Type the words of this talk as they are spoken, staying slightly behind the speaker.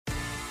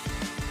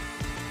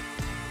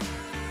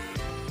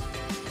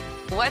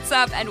What's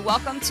up, and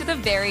welcome to the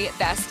Very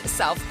Best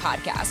Self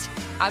podcast.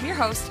 I'm your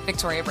host,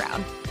 Victoria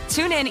Brown.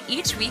 Tune in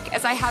each week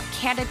as I have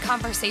candid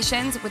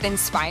conversations with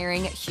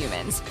inspiring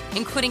humans,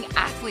 including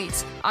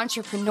athletes,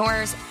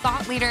 entrepreneurs,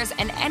 thought leaders,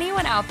 and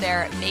anyone out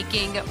there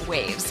making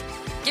waves.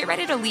 Get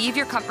ready to leave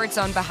your comfort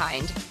zone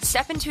behind,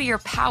 step into your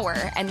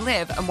power, and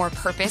live a more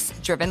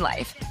purpose-driven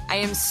life. I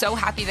am so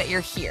happy that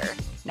you're here.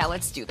 Now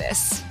let's do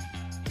this.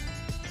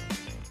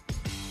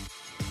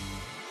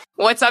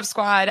 What's up,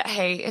 squad?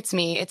 Hey, it's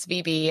me. It's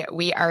VB.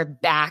 We are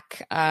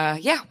back.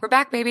 We're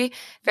back, baby.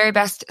 Very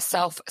Best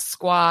Self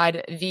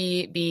Squad,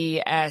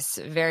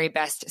 VBS, Very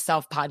Best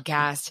Self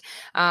Podcast.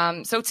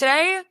 So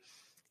today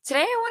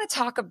I want to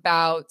talk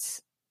about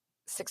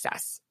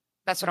success.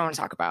 That's what I want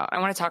to talk about. I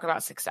want to talk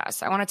about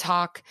success. I want to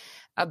talk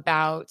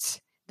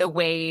about the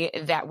way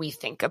that we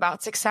think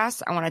about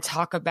success. I want to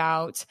talk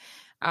about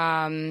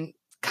kind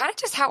of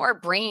just how our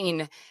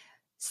brain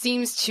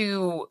seems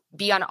to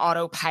be on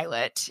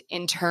autopilot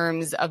in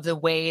terms of the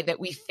way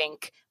that we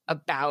think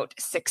about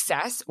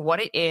success,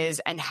 what it is,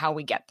 and how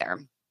we get there.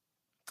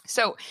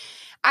 So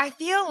I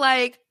feel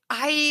like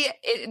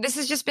this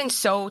has just been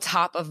so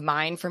top of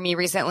mind for me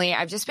recently.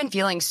 I've just been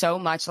feeling so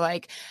much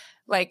like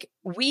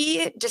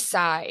we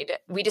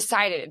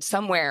decided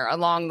somewhere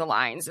along the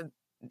lines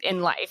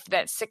in life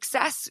that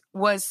success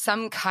was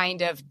some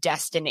kind of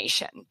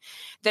destination,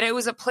 that it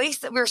was a place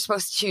that we were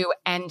supposed to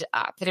end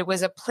up, that it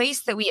was a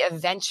place that we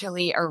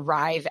eventually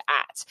arrive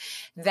at,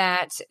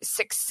 that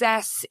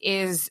success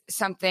is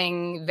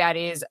something that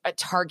is a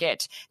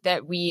target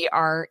that we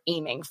are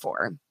aiming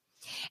for.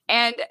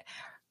 And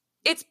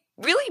it's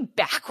really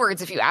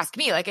backwards if you ask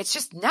me. Like, it's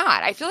just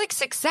not. I feel like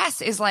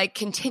success is like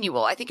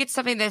continual. I think it's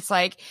something that's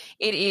like,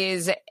 it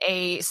is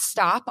a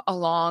stop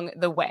along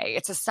the way.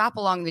 It's a stop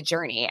along the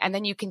journey. And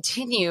then you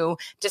continue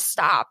to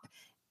stop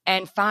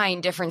and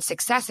find different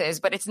successes,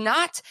 but it's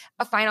not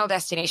a final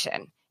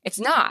destination. It's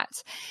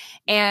not.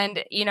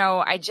 And,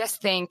 I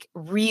just think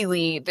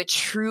really the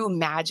true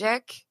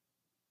magic,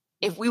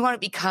 if we want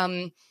to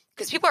become,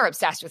 because people are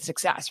obsessed with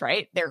success,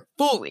 right? They're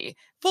fully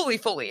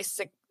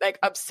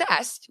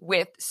obsessed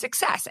with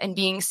success and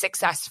being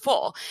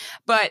successful,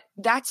 but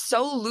that's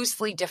so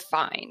loosely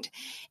defined.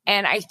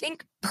 And I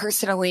think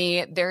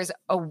personally, there's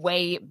a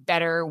way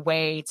better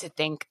way to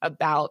think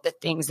about the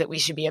things that we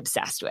should be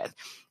obsessed with.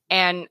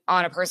 And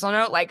on a personal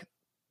note, like,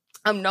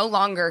 I'm no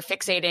longer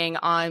fixating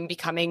on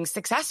becoming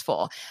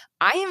successful.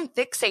 I am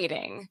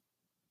fixating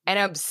and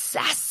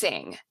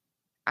obsessing.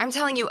 I'm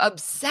telling you,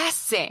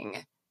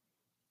 obsessing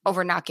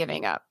over not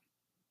giving up,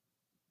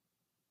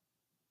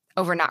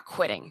 over not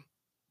quitting.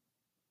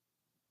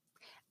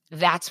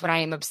 That's what I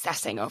am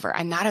obsessing over.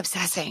 I'm not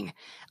obsessing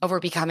over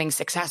becoming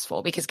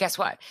successful, because guess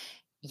what?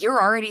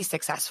 You're already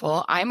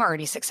successful. I'm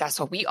already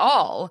successful. We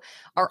all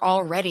are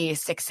already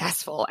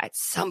successful at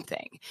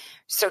something.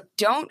 So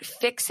don't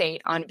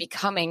fixate on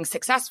becoming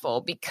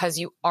successful, because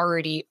you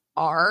already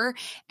are.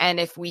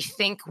 And if we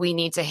think we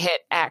need to hit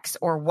X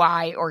or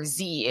Y or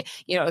Z,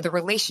 the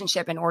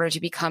relationship in order to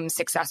become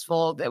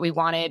successful that we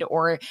wanted,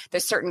 or the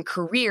certain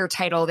career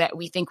title that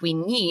we think we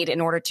need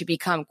in order to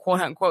become quote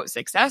unquote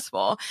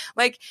successful,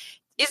 like,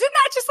 isn't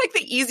that just like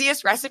the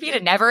easiest recipe to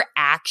never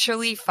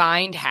actually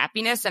find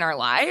happiness in our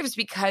lives?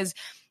 Because,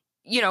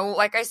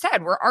 like I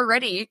said, we're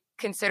already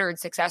considered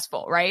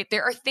successful, right?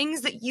 There are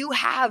things that you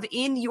have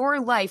in your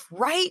life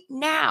right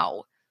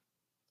now,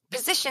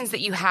 positions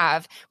that you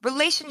have,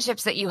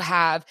 relationships that you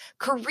have,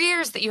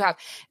 careers that you have,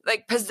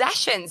 like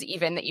possessions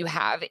even that you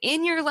have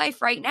in your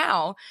life right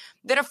now,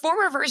 that a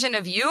former version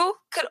of you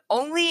could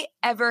only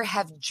ever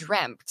have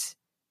dreamt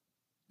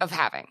of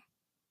having.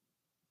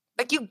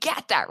 Like, you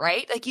get that,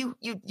 right? Like you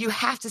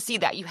have to see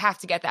that. You have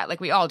to get that, like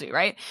we all do,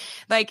 right?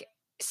 Like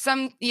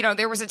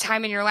there was a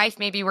time in your life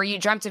maybe where you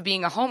dreamt of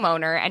being a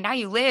homeowner, and now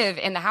you live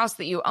in the house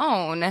that you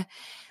own,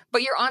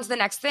 but you're on to the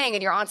next thing,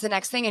 and you're on to the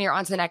next thing, and you're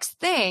on to the next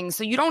thing.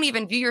 So you don't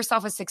even view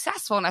yourself as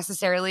successful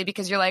necessarily,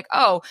 because you're like,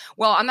 oh,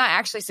 well, I'm not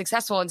actually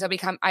successful until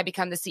I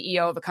become the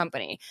CEO of a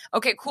company.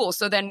 Okay, cool.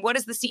 So then what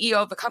does the CEO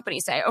of a company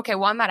say? Okay,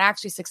 well, I'm not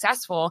actually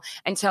successful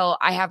until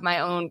I have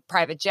my own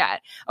private jet.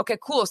 Okay,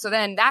 cool. So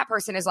then that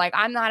person is like,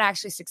 I'm not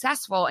actually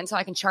successful until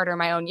I can charter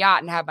my own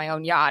yacht and have my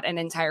own yacht and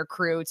an entire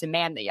crew to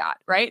man the yacht,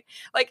 right?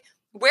 Like,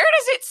 where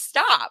does it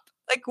stop?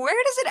 Like, where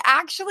does it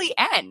actually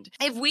end?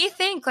 If we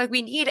think like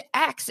we need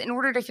X in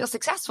order to feel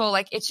successful,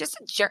 like, it's just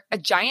a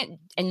giant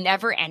and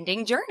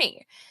never-ending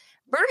journey.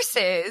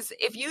 Versus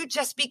if you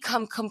just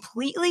become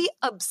completely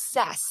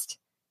obsessed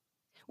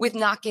with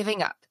not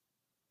giving up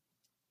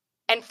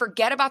and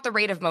forget about the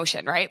rate of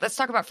motion, right? Let's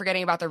talk about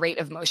forgetting about the rate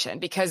of motion,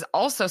 because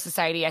also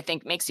society, I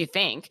think, makes you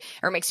think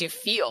or makes you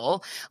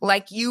feel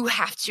like you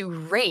have to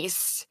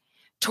race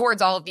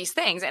towards all of these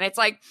things. And it's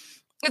like,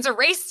 it's a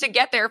race to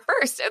get there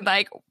first. And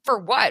like, for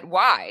what?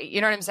 Why? You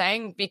know what I'm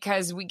saying?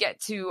 Because we get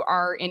to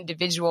our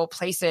individual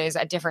places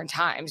at different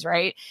times,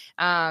 right?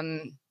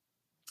 And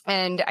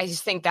I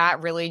just think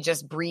that really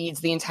just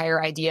breeds the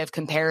entire idea of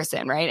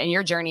comparison, right? And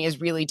your journey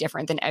is really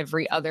different than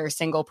every other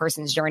single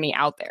person's journey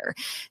out there.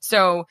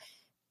 So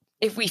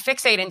if we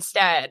fixate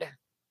instead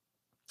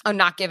on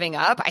not giving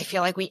up, I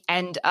feel like we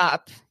end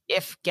up,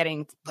 if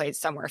getting played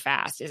somewhere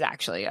fast is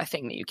actually a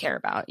thing that you care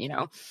about,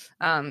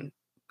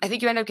 I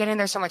think you end up getting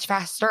there so much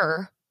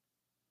faster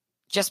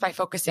just by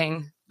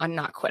focusing on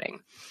not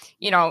quitting.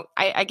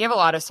 I give a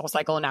lot of soul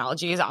cycle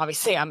analogies.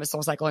 Obviously, I'm a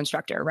soul cycle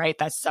instructor, right?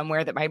 That's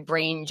somewhere that my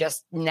brain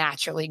just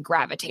naturally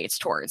gravitates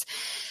towards.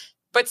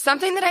 But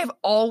something that I've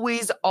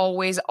always,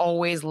 always,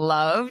 always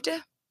loved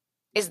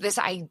is this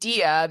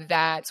idea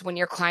that when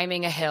you're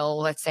climbing a hill,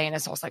 let's say in a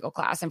soul cycle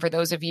class, and for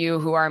those of you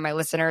who are my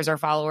listeners or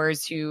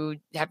followers who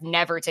have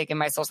never taken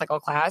my soul cycle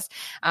class,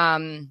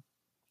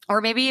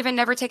 or maybe even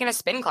never taken a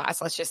spin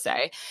class, let's just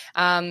say,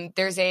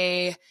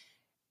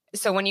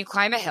 so when you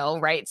climb a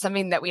hill, right,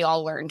 something that we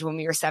all learned when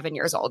we were 7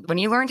 years old, when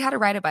you learned how to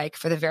ride a bike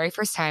for the very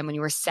first time when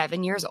you were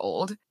 7 years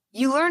old,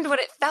 you learned what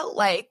it felt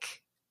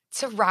like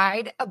to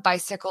ride a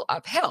bicycle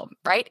uphill,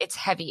 right? It's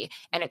heavy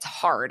and it's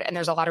hard and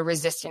there's a lot of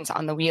resistance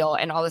on the wheel.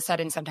 And all of a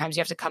sudden, sometimes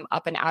you have to come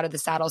up and out of the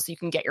saddle so you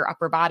can get your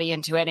upper body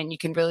into it and you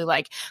can really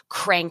like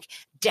crank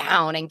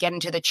down and get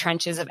into the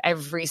trenches of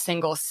every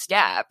single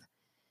step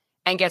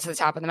and get to the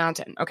top of the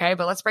mountain. Okay.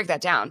 But let's break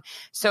that down.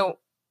 So,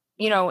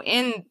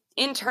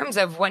 in terms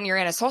of when you're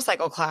in a soul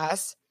cycle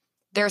class,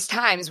 there's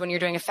times when you're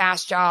doing a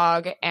fast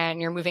jog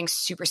and you're moving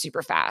super,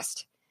 super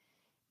fast.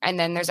 And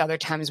then there's other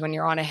times when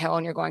you're on a hill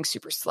and you're going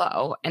super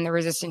slow and the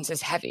resistance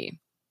is heavy.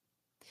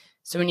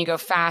 So when you go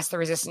fast, the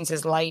resistance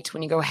is light.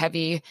 When you go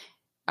heavy,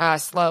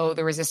 slow,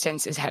 the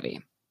resistance is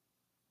heavy.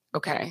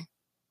 Okay.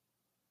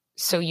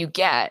 So you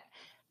get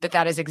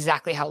that is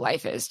exactly how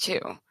life is too.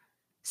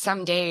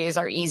 Some days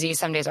are easy.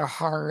 Some days are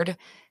hard.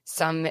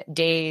 Some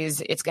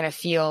days it's going to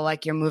feel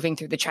like you're moving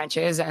through the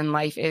trenches and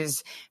life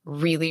is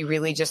really,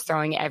 really just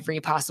throwing every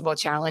possible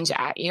challenge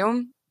at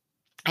you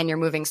and you're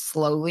moving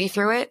slowly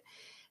through it.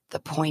 The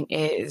point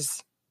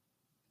is,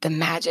 the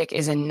magic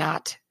is in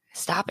not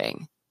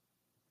stopping.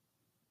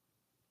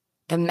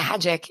 The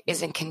magic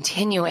is in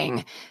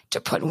continuing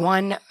to put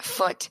one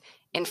foot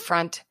in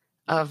front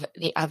of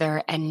the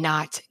other and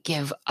not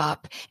give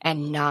up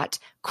and not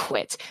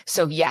quit.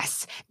 So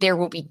yes, there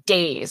will be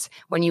days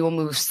when you will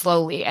move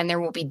slowly and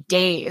there will be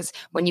days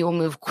when you will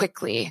move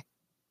quickly.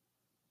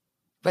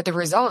 But the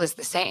result is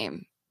the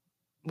same.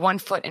 One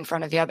foot in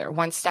front of the other,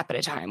 one step at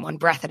a time, one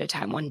breath at a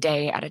time, one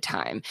day at a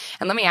time.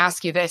 And let me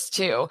ask you this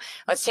too.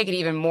 Let's take it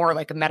even more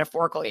like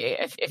metaphorically,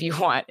 if you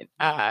want.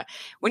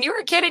 When you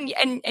were a kid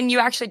and you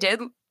actually did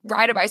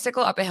ride a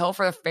bicycle up a hill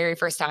for the very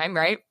first time,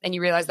 right? And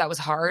you realized that was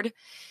hard.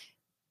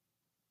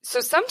 So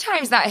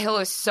sometimes that hill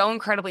is so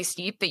incredibly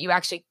steep that you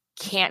actually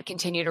can't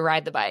continue to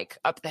ride the bike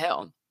up the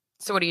hill.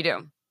 So what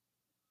do?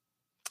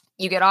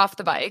 You get off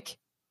the bike,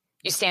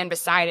 you stand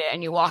beside it,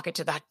 and you walk it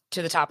to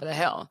the top of the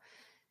hill.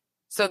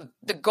 So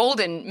the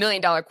golden $1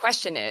 million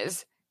question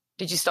is,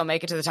 did you still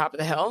make it to the top of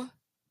the hill?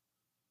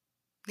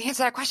 The answer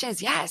to that question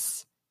is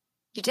yes,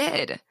 you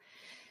did.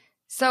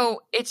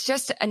 So it's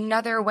just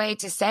another way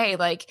to say,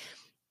 like,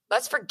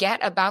 let's forget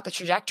about the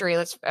trajectory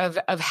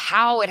of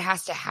how it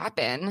has to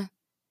happen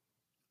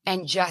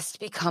and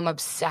just become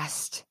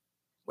obsessed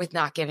with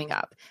not giving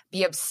up.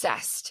 Be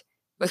obsessed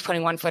with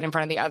putting one foot in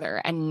front of the other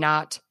and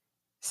not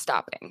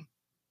stopping.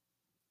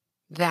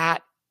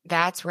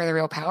 That's where the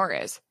real power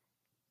is.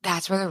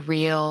 That's where the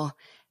real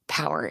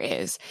power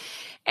is.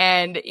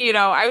 And,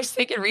 I was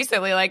thinking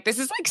recently, like, this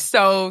is like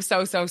so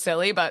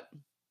silly, but,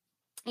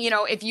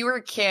 if you were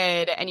a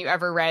kid and you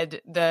ever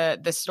read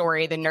the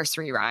story, the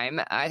nursery rhyme,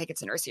 I think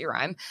it's a nursery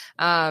rhyme,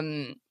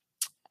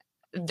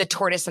 The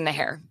Tortoise and the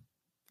Hare,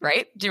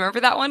 right? Do you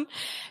remember that one?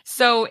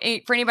 So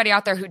for anybody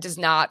out there who does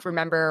not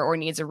remember or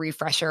needs a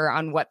refresher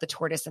on what the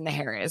tortoise and the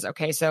hare is,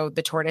 okay? So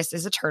the tortoise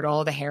is a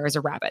turtle, the hare is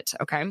a rabbit,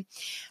 okay?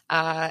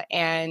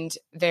 And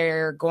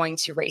they're going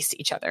to race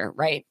each other,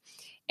 right?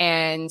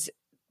 And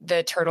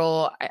the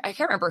turtle, I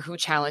can't remember who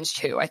challenged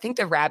who. I think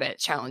the rabbit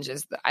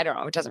challenges, I don't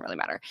know, it doesn't really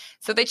matter.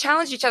 So they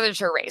challenge each other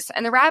to a race.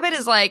 And the rabbit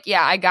is like,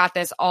 yeah, I got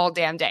this all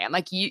damn day. I'm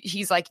like,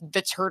 he's like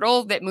the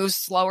turtle that moves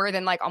slower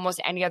than like almost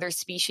any other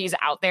species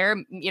out there.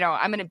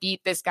 I'm going to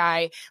beat this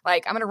guy.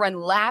 Like, I'm going to run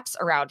laps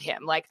around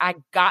him. Like, I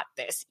got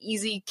this.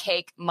 Easy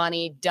cake,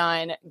 money,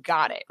 done,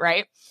 got it,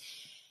 right?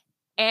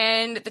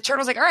 And the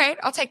turtle's like, all right,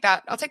 I'll take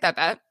that. I'll take that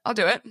bet. I'll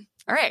do it.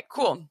 All right,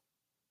 cool.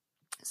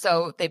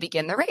 So they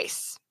begin the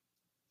race.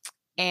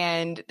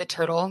 And the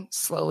turtle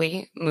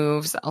slowly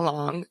moves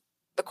along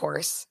the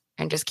course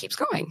and just keeps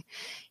going.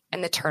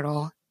 And the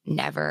turtle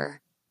never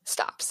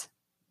stops.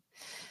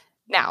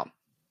 Now,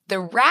 the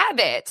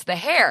rabbit, the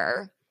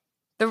hare,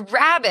 the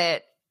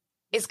rabbit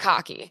is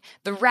cocky.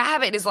 The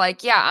rabbit is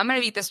like, yeah, I'm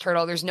going to beat this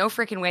turtle. There's no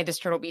freaking way this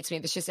turtle beats me.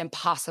 That's just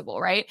impossible,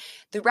 right?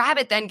 The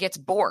rabbit then gets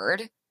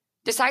bored,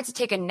 decides to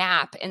take a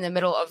nap in the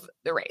middle of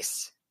the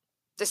race.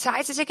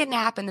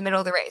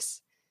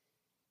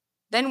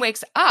 Then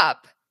wakes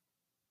up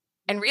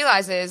and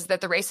realizes that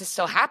the race is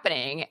still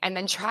happening and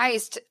then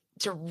tries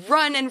to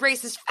run and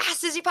race as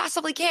fast as he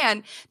possibly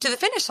can to the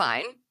finish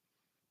line.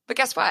 But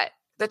guess what?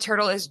 The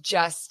turtle is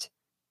just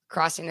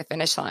crossing the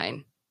finish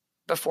line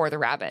before the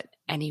rabbit,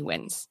 and he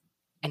wins,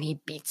 and he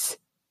beats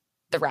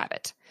the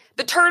rabbit.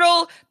 The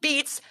turtle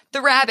beats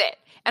the rabbit,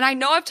 And I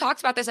know I've talked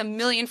about this a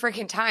million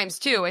freaking times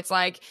too. It's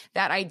like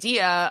that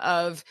idea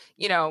of,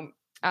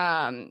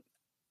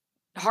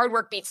 hard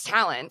work beats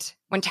talent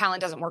when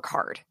talent doesn't work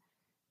hard.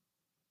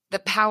 The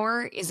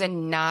power is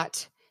in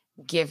not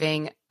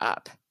giving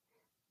up.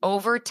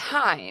 Over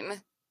time,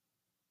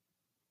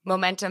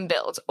 momentum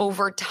builds.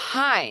 Over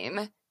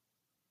time,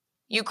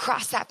 you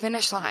cross that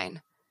finish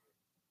line.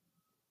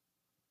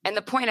 And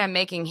the point I'm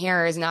making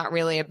here is not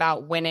really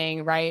about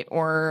winning, right?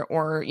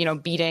 Or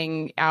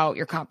beating out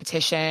your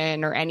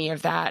competition or any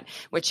of that,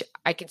 which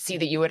I could see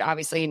that you would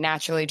obviously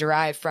naturally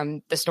derive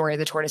from the story of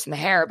the tortoise and the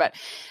hare. But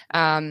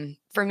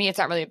for me, it's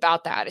not really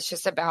about that. It's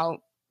just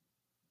about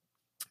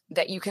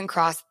that you can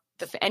cross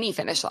any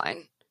finish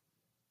line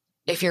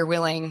if you're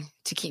willing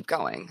to keep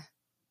going.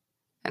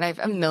 And I have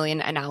a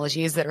million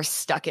analogies that are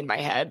stuck in my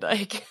head.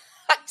 Like,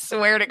 I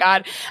swear to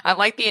God, I'm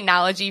like the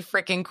analogy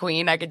freaking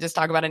queen. I could just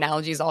talk about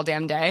analogies all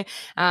damn day.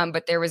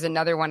 But there was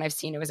another one I've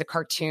seen. It was a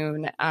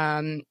cartoon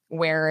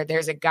where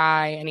there's a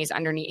guy and he's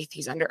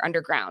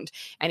underground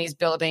and he's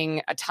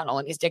building a tunnel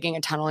and he's digging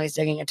a tunnel. He's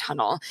digging a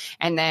tunnel.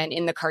 And then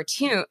in the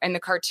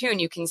cartoon,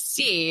 you can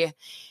see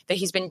that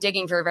he's been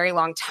digging for a very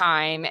long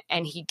time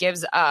and he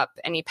gives up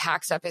and he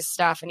packs up his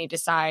stuff and he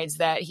decides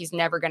that he's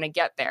never going to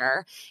get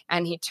there.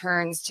 And he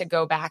turns to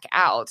go back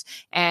out.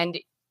 And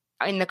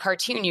in the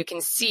cartoon, you can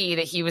see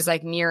that he was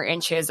like mere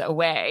inches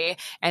away.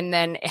 And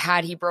then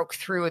had he broke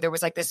through, there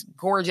was like this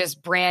gorgeous,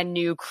 brand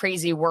new,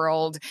 crazy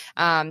world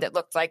that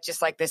looked like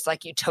just like this,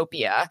 like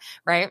utopia,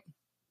 right?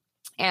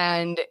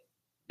 And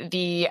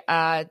the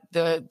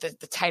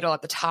title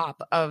at the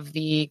top of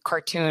the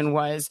cartoon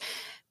was,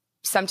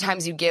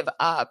 "Sometimes you give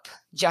up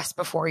just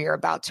before you're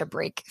about to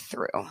break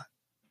through."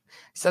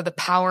 So the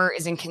power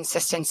is in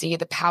consistency.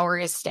 The power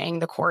is staying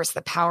the course.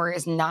 The power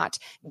is not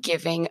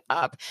giving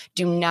up.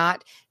 Do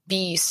not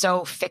be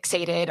so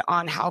fixated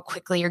on how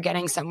quickly you're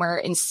getting somewhere.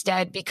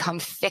 Instead, become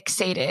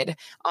fixated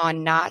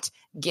on not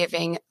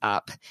giving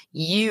up.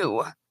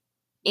 You,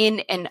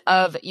 in and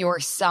of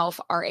yourself,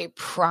 are a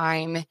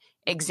prime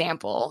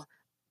example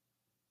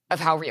of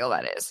how real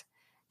that is.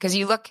 Because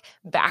you look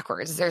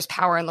backwards, there's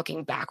power in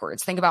looking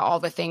backwards. Think about all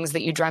the things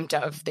that you dreamt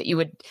of that you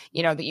would,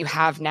 that you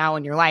have now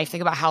in your life.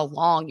 Think about how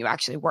long you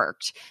actually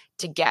worked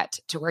to get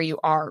to where you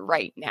are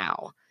right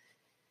now.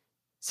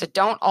 So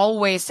don't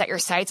always set your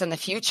sights on the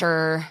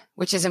future,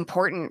 which is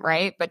important,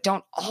 right? But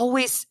don't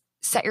always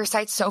set your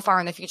sights so far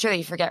in the future that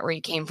you forget where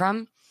you came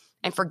from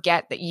and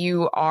forget that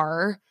you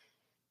are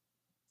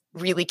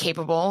really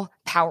capable,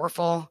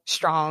 powerful,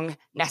 strong,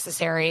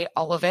 necessary,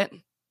 all of it.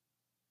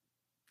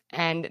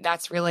 And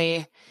that's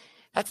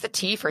the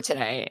tea for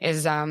today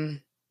is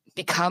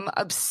become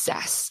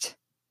obsessed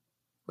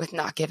with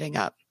not giving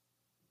up.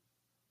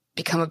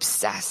 Become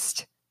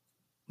obsessed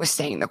with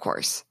staying the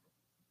course.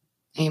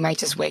 And you might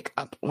just wake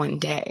up one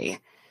day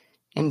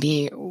and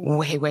be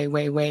way, way,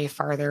 way, way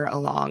farther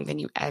along than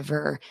you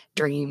ever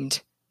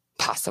dreamed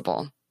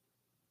possible.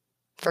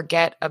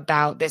 Forget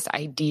about this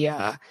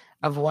idea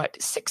of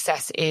what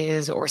success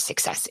is or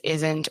success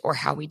isn't or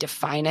how we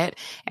define it.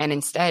 And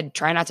instead,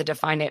 try not to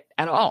define it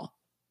at all.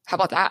 How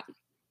about that?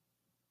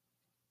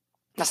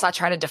 Let's not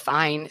try to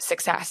define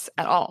success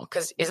at all,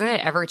 because isn't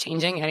it ever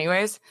changing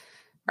anyways,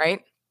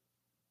 right?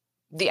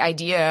 The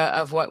idea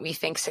of what we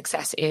think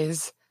success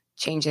is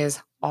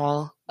changes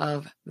all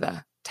of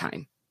the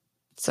time.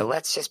 So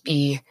let's just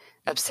be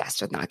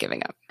obsessed with not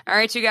giving up. All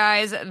right, you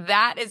guys,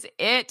 that is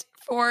it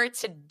for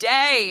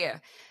today.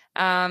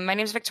 My name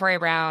is Victoria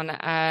Brown.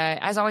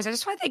 As always, I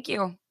just want to thank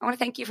you. I want to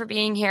thank you for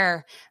being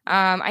here.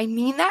 I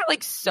mean that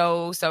like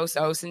so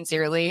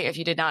sincerely, if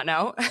you did not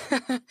know.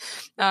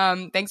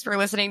 Thanks for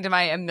listening to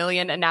my a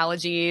million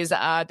analogies.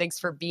 Thanks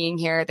for being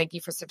here. Thank you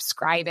for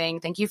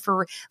subscribing. Thank you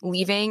for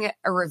leaving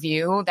a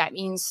review. That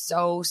means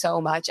so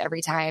much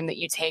every time that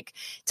you take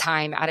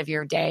time out of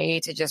your day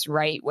to just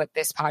write what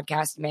this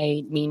podcast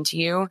may mean to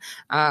you.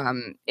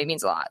 It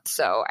means a lot.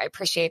 So I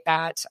appreciate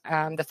that.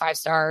 The 5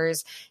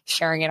 stars,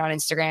 sharing it on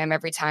Instagram.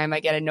 Every time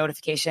I get a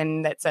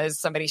notification that says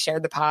somebody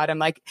shared the pod, I'm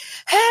like,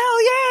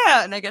 hell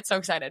yeah. And I get so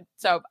excited.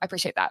 So I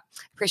appreciate that.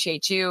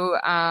 Appreciate you.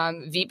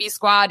 VB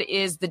Squad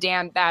is the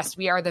damn best.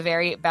 We are the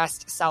very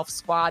best self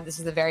squad. This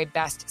is the very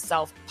best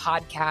self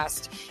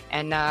podcast.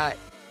 And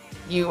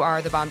you are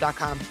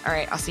thebomb.com. All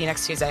right. I'll see you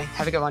next Tuesday.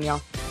 Have a good one,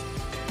 y'all.